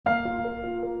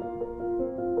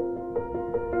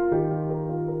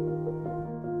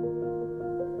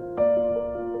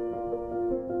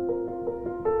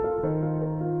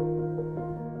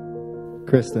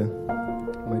Krista,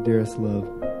 my dearest love,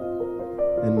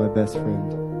 and my best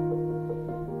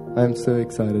friend, I am so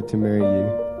excited to marry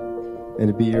you and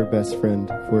to be your best friend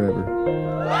forever.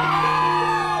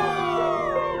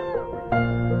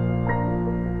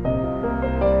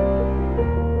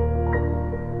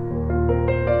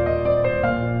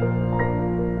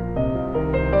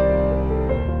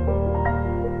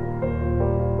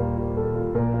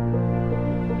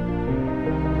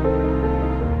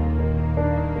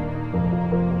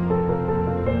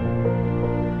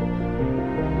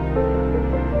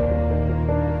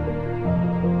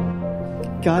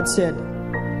 God said,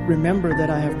 remember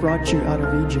that I have brought you out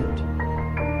of Egypt,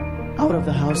 out of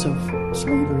the house of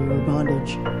slavery or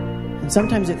bondage. And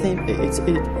sometimes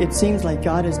it seems like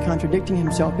God is contradicting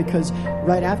himself, because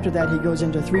right after that he goes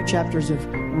into 3 chapters of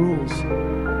rules.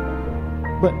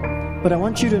 But I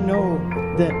want you to know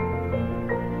that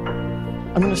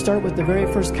I'm going to start with the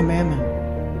very first commandment.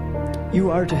 You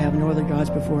are to have no other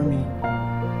gods before me.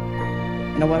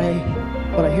 And what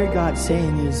I hear God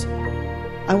saying is,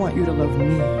 I want you to love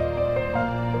me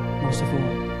most of all.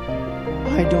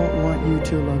 I don't want you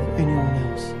to love anyone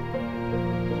else.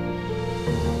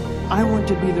 I want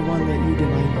to be the one that you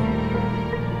delight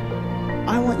in.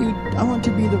 I want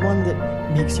to be the one that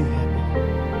makes you happy.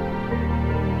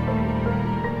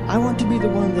 I want to be the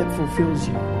one that fulfills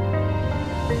you.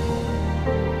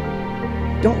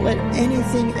 Don't let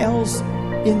anything else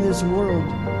in this world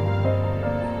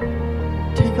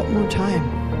take up more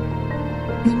time.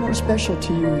 Be more special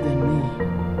to you than me.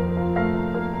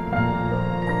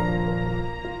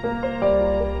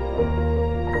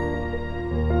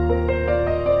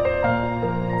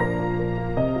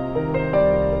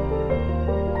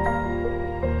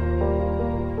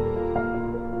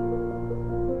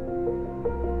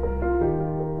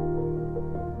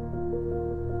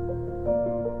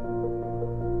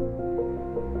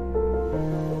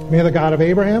 May the God of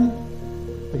Abraham,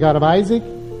 the God of Isaac,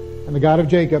 and the God of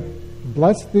Jacob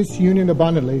bless this union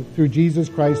abundantly through Jesus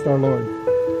Christ our Lord.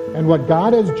 And what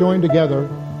God has joined together,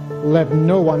 let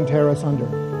no one tear us under.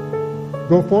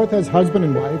 Go forth as husband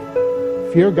and wife,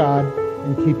 fear God,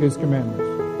 and keep his commandments.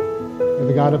 May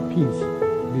the God of peace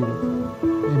be with you.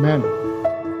 Amen.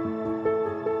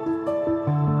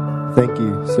 Thank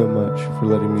you so much for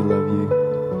letting me love you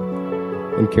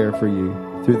and care for you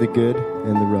through the good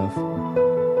and the rough.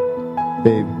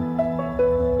 Babe,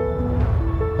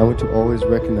 I want to always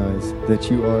recognize that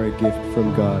you are a gift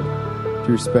from God,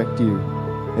 to respect you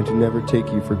and to never take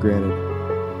you for granted.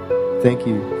 Thank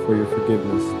you for your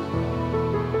forgiveness,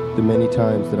 the many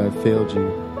times that I've failed you,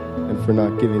 and for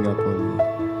not giving up on me.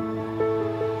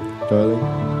 Darling,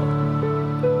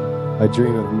 I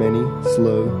dream of many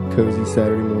slow, cozy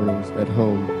Saturday mornings at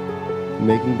home,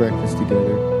 making breakfast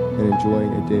together and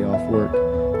enjoying a day off work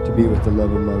to be with the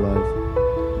love of my life.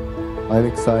 I'm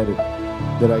excited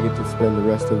that I get to spend the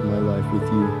rest of my life with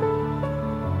you.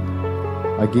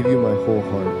 I give you my whole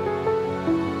heart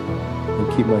and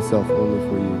keep myself only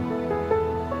for you.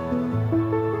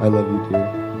 I love you, dear.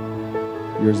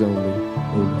 Yours only,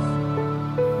 Amos.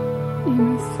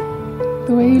 Amos,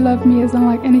 the way you love me is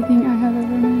unlike anything I have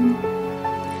ever known.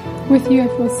 With you I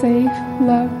feel safe,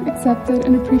 loved, accepted,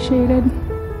 and appreciated.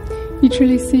 You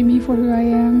truly see me for who I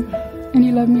am, and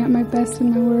you love me at my best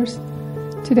and my worst.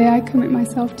 Today I commit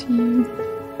myself to you.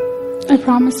 I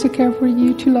promise to care for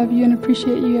you, to love you, and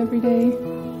appreciate you every day.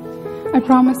 I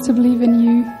promise to believe in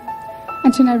you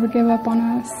and to never give up on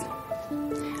us.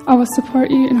 I will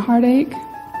support you in heartache,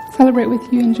 celebrate with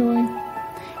you in joy.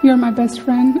 You are my best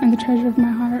friend and the treasure of my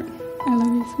heart. I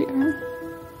love you, sweetheart.